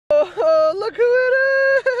look who it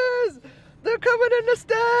is! They're coming in the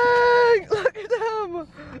stang! Look at them!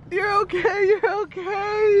 You're okay, you're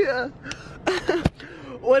okay!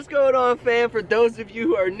 What's going on, fam? For those of you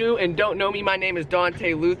who are new and don't know me, my name is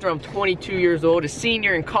Dante Luther. I'm 22 years old, a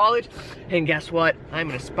senior in college. And guess what? I'm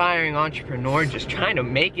an aspiring entrepreneur just trying to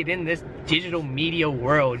make it in this digital media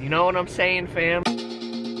world. You know what I'm saying, fam?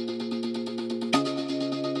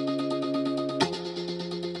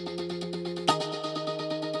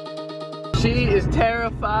 She is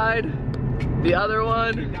terrified. The other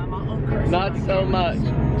one, not so much.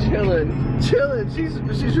 Chillin'.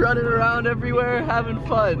 She's running around everywhere, having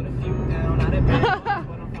fun.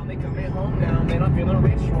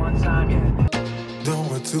 Don't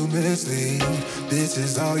want to mislead. This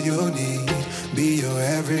is all you need. Be your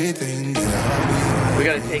everything. We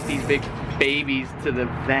gotta take these big babies to the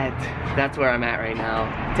vet. That's where I'm at right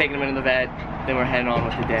now. Taking them into the vet, then we're heading on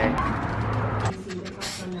with the day.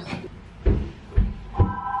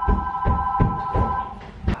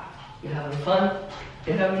 You having fun?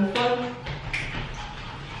 You having fun?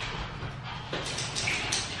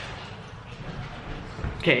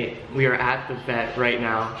 Okay, we are at the vet right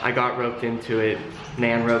now. I got roped into it.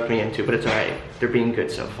 Nan roped me into it, but it's alright. They're being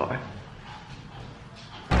good so far.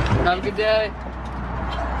 Have a good day.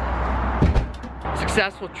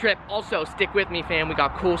 Successful trip. Also, stick with me, fam. We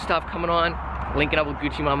got cool stuff coming on. Linking up with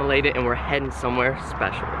Gucci Mama later, and we're heading somewhere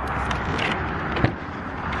special.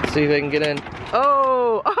 See if they can get in.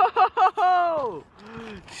 Oh! Oh!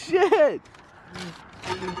 Shit!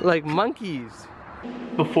 Like monkeys.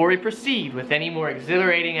 Before we proceed with any more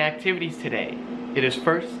exhilarating activities today, it is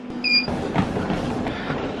first.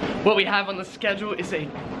 What we have on the schedule is a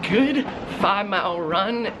good 5-mile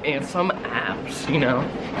run and some abs, you know.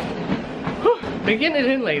 Whew, been getting it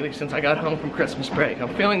in lately since I got home from Christmas break.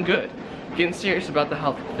 I'm feeling good. Getting serious about the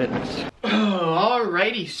health and fitness.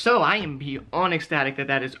 Alrighty, so I am beyond ecstatic that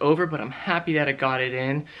that is over, but I'm happy that I got it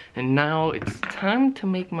in. And now it's time to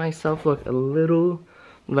make myself look a little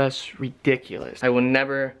less ridiculous. I will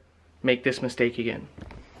never make this mistake again.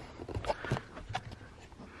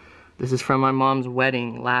 This is from my mom's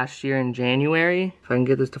wedding last year in January. If I can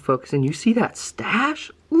get this to focus in. You see that stash?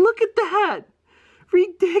 Look at that!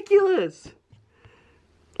 Ridiculous!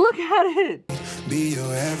 Look at it! Be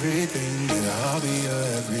your everything, yeah, I'll be your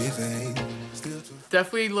everything.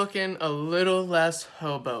 Definitely looking a little less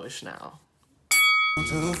hobo-ish now.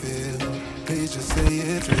 To feel, please just say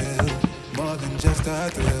it's real. More than just a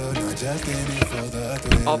thrill, not just in it for the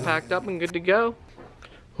thrill. All packed up and good to go.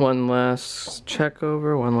 One last check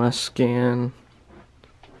over, one last scan.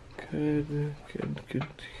 Good.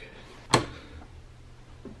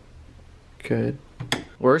 Good.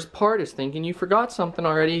 Worst part is thinking you forgot something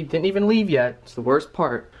already. Didn't even leave yet. It's the worst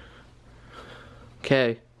part.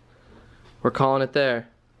 Okay. We're calling it there.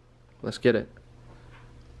 Let's get it.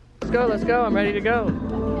 Let's go. I'm ready to go.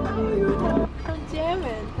 I'm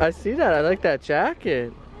jamming. I see that. I like that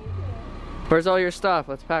jacket. Where's all your stuff?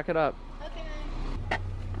 Let's pack it up. Okay.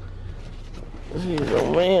 Jeez,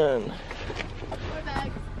 oh man. 4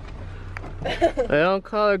 bags. They don't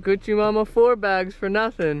call her Gucci Mama 4 bags for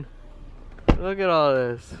nothing. Look at all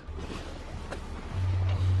this.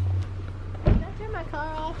 Can I turn my car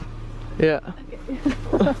off? Yeah.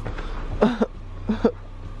 Okay.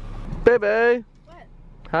 Baby. What?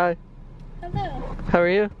 Hi. Hello. How are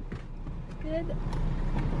you? Good.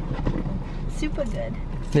 Super good.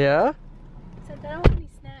 Yeah? Except I don't want any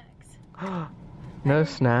snacks. No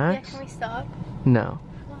snacks? Yeah, can we stop? No.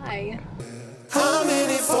 Why? I'm in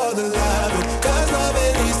it for the love, cause love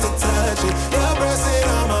it needs to touch it. You're pressing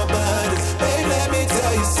on my buttons, babe, let me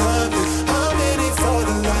tell you something. I'm in it for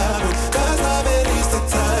the love, cause love it needs to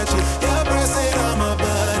touch it. You're pressing on my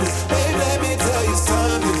buttons, babe, let me tell you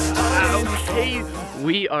something. Okay,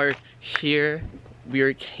 we are here.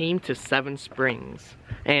 We came to Seven Springs.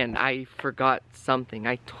 And I forgot something.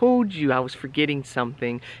 I told you I was forgetting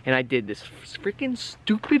something, and I did this freaking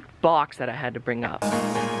stupid box that I had to bring up.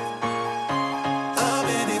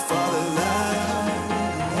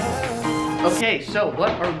 Okay, so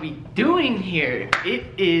what are we doing here? It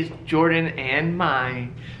is Jordan and my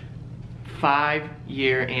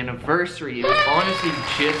 5-year anniversary. It was honestly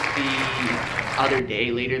just the other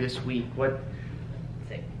day, later this week. What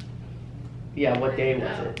day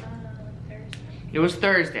was it? It was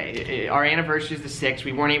Thursday. Our anniversary is the 6th.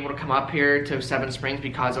 We weren't able to come up here to Seven Springs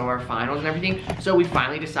because of our finals and everything. So we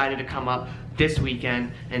finally decided to come up this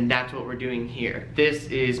weekend, and that's what we're doing here. This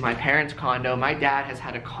is my parents' condo. My dad has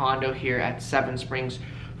had a condo here at Seven Springs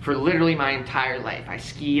for literally my entire life. I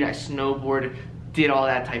skied, I snowboarded, did all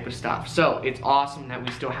that type of stuff. So it's awesome that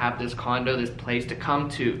we still have this condo, this place to come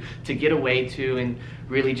to get away to, and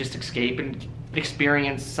really just escape and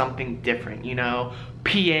experience something different, you know?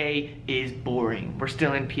 PA is boring. We're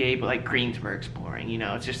still in PA, but like Greensburg's boring, you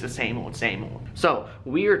know? It's just the same old, same old. So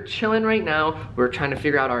we are chilling right now. We're trying to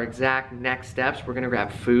figure out our exact next steps. We're gonna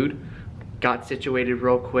grab food. Got situated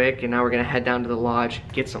real quick, and now we're gonna head down to the lodge,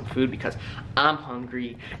 get some food because I'm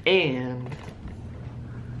hungry, and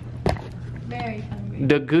Very hungry.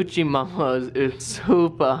 the Gucci Mama is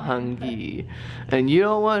super hungry, and you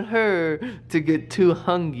don't want her to get too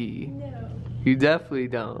hungry. No. You definitely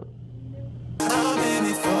don't. I'm in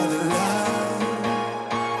it for the love.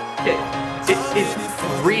 It's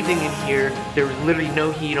freezing in here. There was literally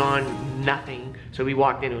no heat on, nothing. So we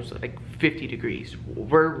walked in, it was like 50 degrees.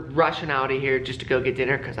 We're rushing out of here just to go get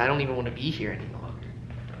dinner because I don't even want to be here anymore.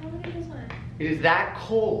 Oh, look at this one. It is that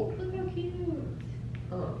cold. Look how cute.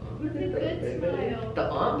 Oh, With a good smile. The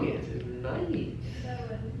ambiance is nice.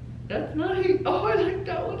 That one. That's nice. Oh, I like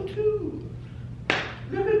that one too.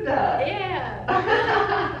 Look at that.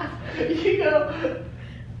 Yeah. You go.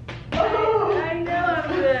 Oh. I know I'm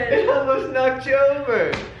good. It almost knocked you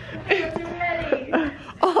over. I'm ready.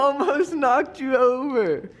 Almost knocked you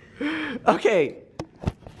over. Okay.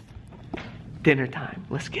 Dinner time.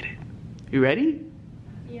 Let's get it. You ready?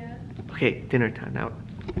 Yeah. Okay, dinner time now.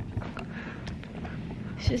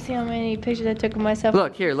 Should see how many pictures I took of myself.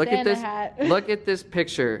 Look here, look at Santa this. hat. Look at this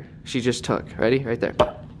picture she just took. Ready? Right there.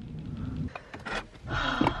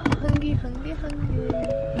 Hungry, hungry, hungry.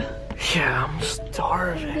 Yeah, I'm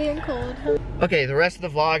starving. Hungry and cold. Okay, the rest of the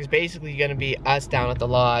vlog is basically gonna be us down at the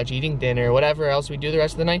lodge, eating dinner, whatever else we do the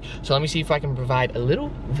rest of the night. So let me see if I can provide a little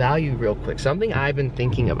value real quick. Something I've been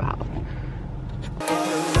thinking about.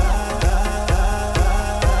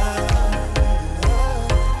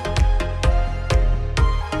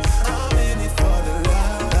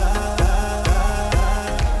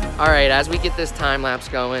 All right, as we get this time lapse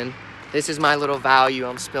going, this is my little value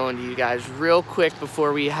I'm spilling to you guys real quick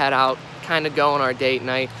before we head out, kind of go on our date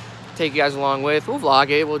night. Take you guys along with, we'll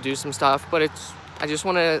vlog it, we'll do some stuff, but I just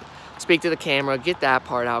want to speak to the camera, get that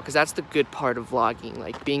part out, because that's the good part of vlogging,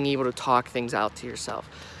 like being able to talk things out to yourself.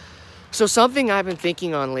 So something I've been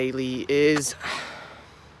thinking on lately is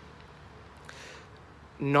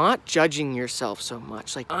not judging yourself so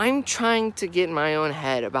much. Like, I'm trying to get in my own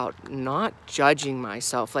head about not judging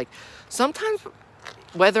myself. Like, sometimes,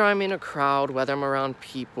 whether I'm in a crowd, whether I'm around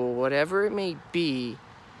people, whatever it may be,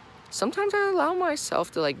 sometimes I allow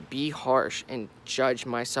myself to like be harsh and judge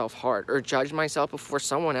myself hard, or judge myself before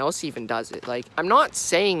someone else even does it. Like, I'm not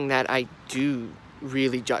saying that I do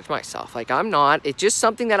really judge myself. Like, I'm not. It's just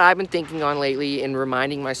something that I've been thinking on lately, and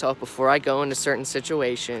reminding myself before I go into certain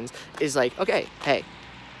situations is like, okay, hey,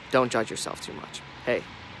 don't judge yourself too much. Hey,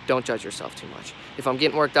 don't judge yourself too much. If I'm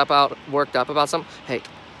getting worked up about something, hey,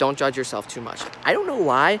 don't judge yourself too much. I don't know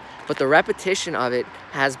why, but the repetition of it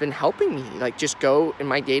has been helping me, like, just go in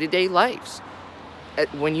my day-to-day lives.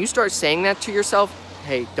 When you start saying that to yourself,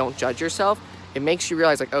 hey, don't judge yourself, it makes you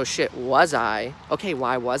realize, like, oh shit, was I? Okay,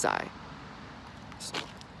 why was I?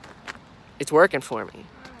 It's working for me.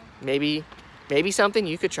 Maybe something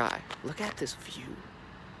you could try. Look at this view.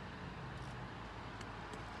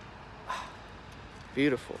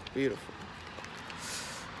 Beautiful, beautiful.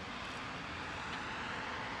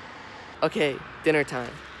 Okay, dinner time.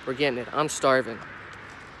 We're getting it. I'm starving.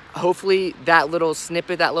 Hopefully that little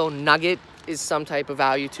snippet, that little nugget is some type of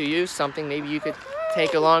value to you. Something maybe you could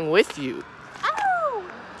take along with you. Ow!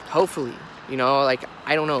 Hopefully. You know, like,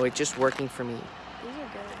 I don't know. It's just working for me. These are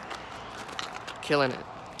good. Killing it.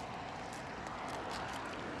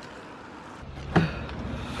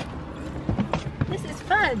 This is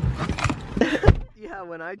fun. Yeah,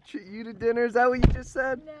 when I treat you to dinner, is that what you just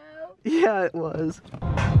said? No. Yeah, it was.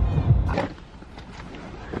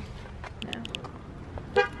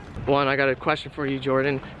 One, I got a question for you,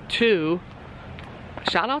 Jordan. Two,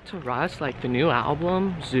 shout out to Russ, like the new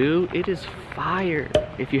album, Zoo, it is fire.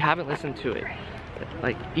 If you haven't listened to it,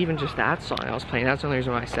 like even just that song I was playing, that's the only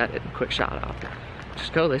reason why I said it. Quick shout out.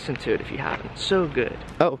 Just go listen to it if you haven't. So good.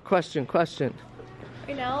 Oh, question.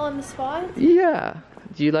 Right now on the spot? Yeah.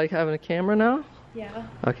 Do you like having a camera now? Yeah.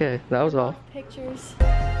 Okay, that was all. Pictures.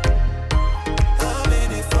 I'm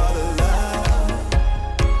in it for the love.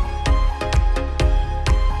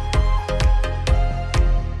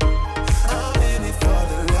 I'm in it for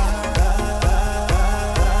the love.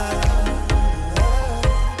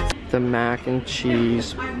 The mac and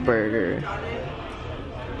cheese burger.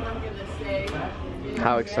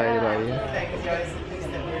 How excited are you?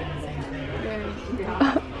 Very.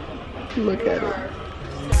 Look at it.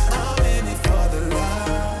 I'm in it for the love.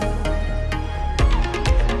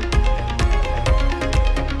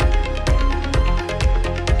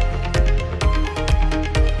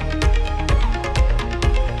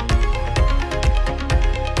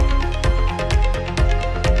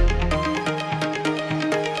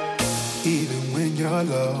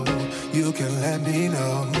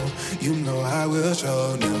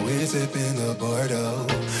 We're sipping the Bordeaux,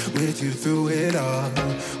 with you through it all.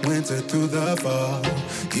 Winter through the fall,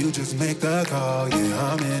 you just make the call.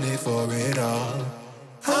 Yeah, I'm in it for it all.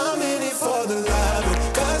 I'm in it for the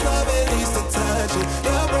love, cause love it needs to touch it.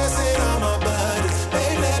 You're pressing on my buttons,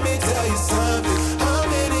 babe, let me tell you something.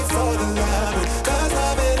 I'm in it for the love, cause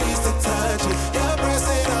love it needs to touch it. You're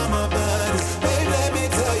pressing on my buttons, babe, let me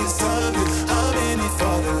tell you something. I'm in it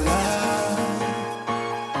for the love.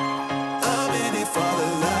 I'm in it for the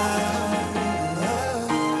love.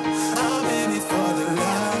 I'm in it for the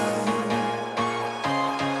love.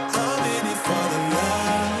 I'm in it for the love.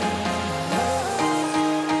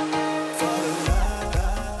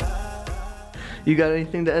 You got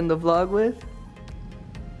anything to end the vlog with?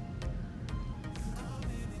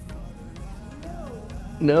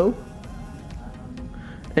 No?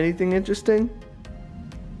 Anything interesting?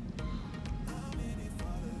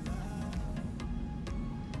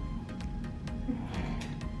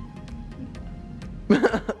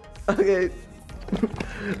 Okay.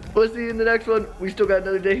 We'll see you in the next one. We still got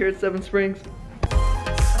another day here at Seven Springs.